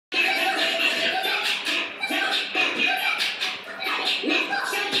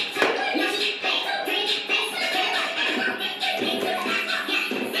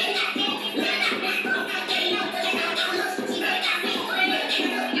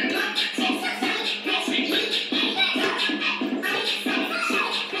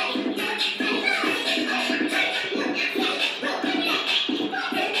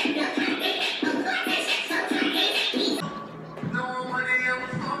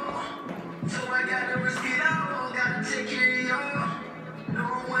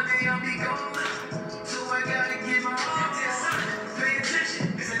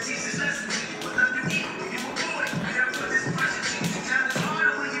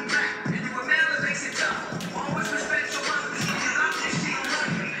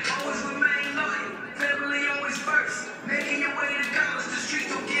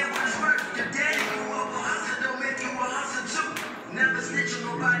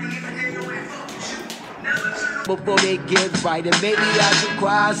Before it gets right, and maybe I should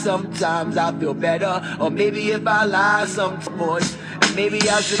cry sometimes. I feel better, or maybe if I lie some voice, and maybe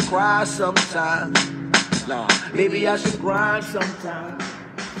I should cry sometimes. Nah, maybe I should grind sometimes.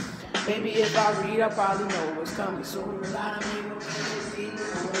 Maybe if I read, I probably know what's coming soon. A lot of people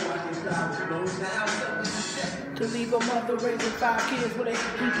to leave a mother raising 5 kids, what they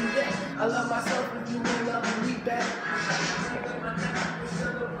can do that. I love myself and you may love me back.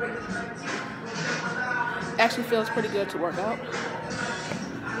 Actually feels pretty good to work out.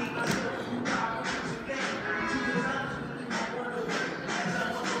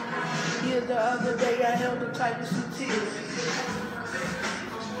 Yeah, the other day I held her tight with some tears.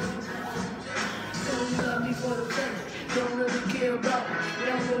 Don't love me for the friend. Don't really care about me. They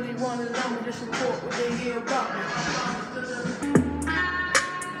don't really want to know me. Just report what they hear about me.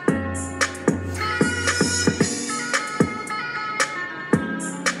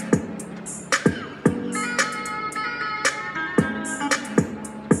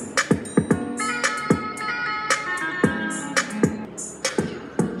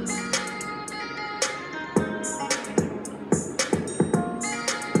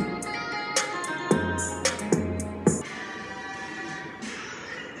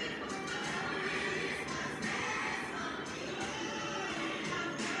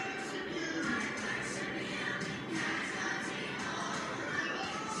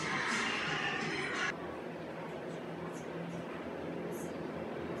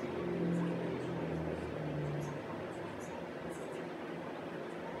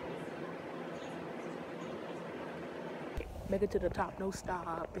 Make it to the top, no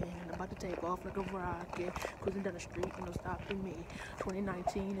stopping. About to take off like a rocket. Cruising down the street, no stopping me.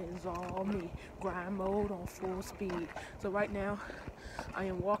 2019 is all me. Grind mode on full speed. So right now, I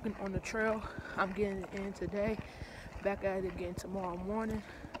am walking on the trail. I'm getting it in today. Back at it again tomorrow morning.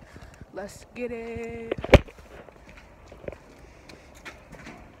 Let's get it.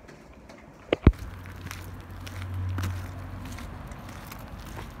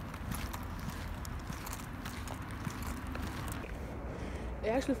 It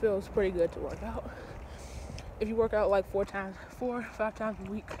actually feels pretty good to work out. If you work out like 4 or 5 times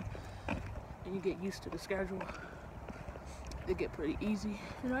a week, and you get used to the schedule, it get pretty easy,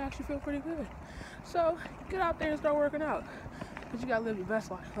 and I actually feel pretty good. So get out there and start working out, because you gotta live your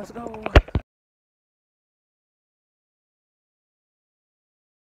best life. Let's go.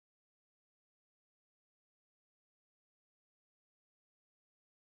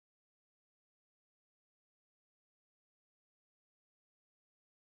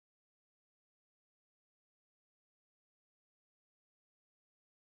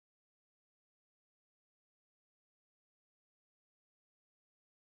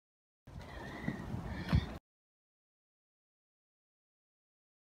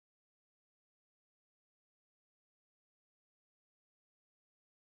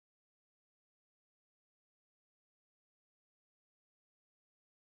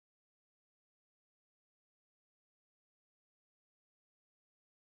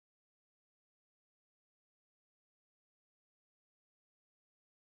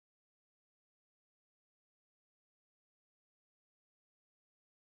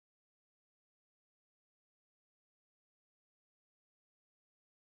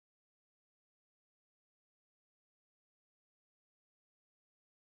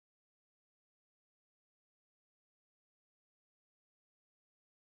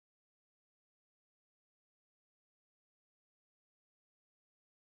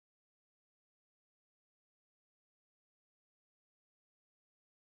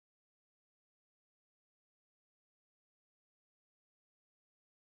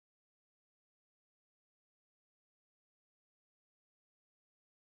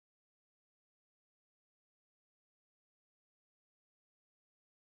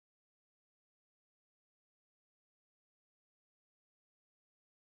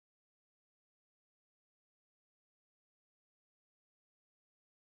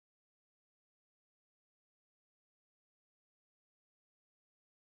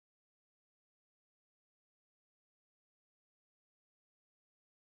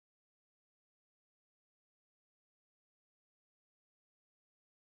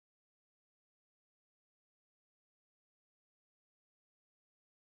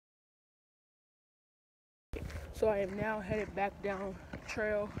 So I am now headed back down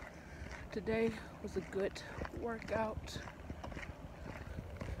trail. Today was a good workout.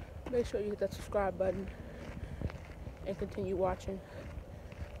 Make sure you hit that subscribe button and continue watching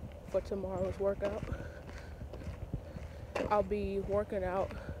for tomorrow's workout. I'll be working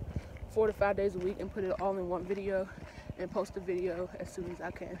out 4 to 5 days a week and put it all in one video and post the video as soon as I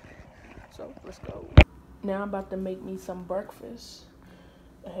can. So let's go. Now I'm about to make me some breakfast.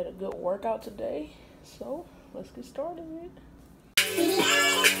 I had a good workout today, so let's get started.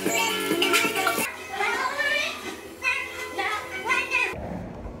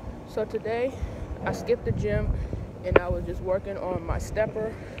 So today I skipped the gym and I was just working on my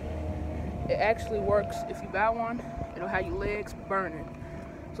stepper. It actually works. If you buy one, it'll have your legs burning.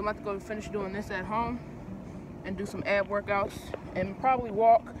 So I'm about to go finish doing this at home and do some ab workouts and probably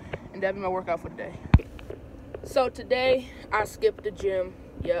walk, and that'll be my workout for the day. So today I skipped the gym,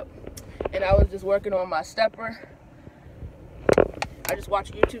 and I was just working on my stepper. I just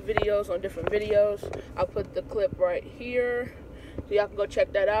watch YouTube videos on different videos. I'll put the clip right here so y'all can go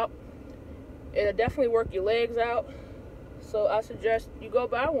check that out. It'll definitely work your legs out, so I suggest you go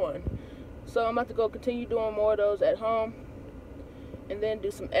buy one. So I'm about to go continue doing more of those at home and then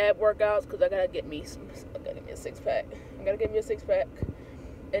do some ab workouts because I gotta get me a six-pack.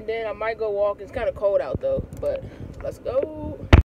 And then I might go walk. It's kind of cold out though, but let's go.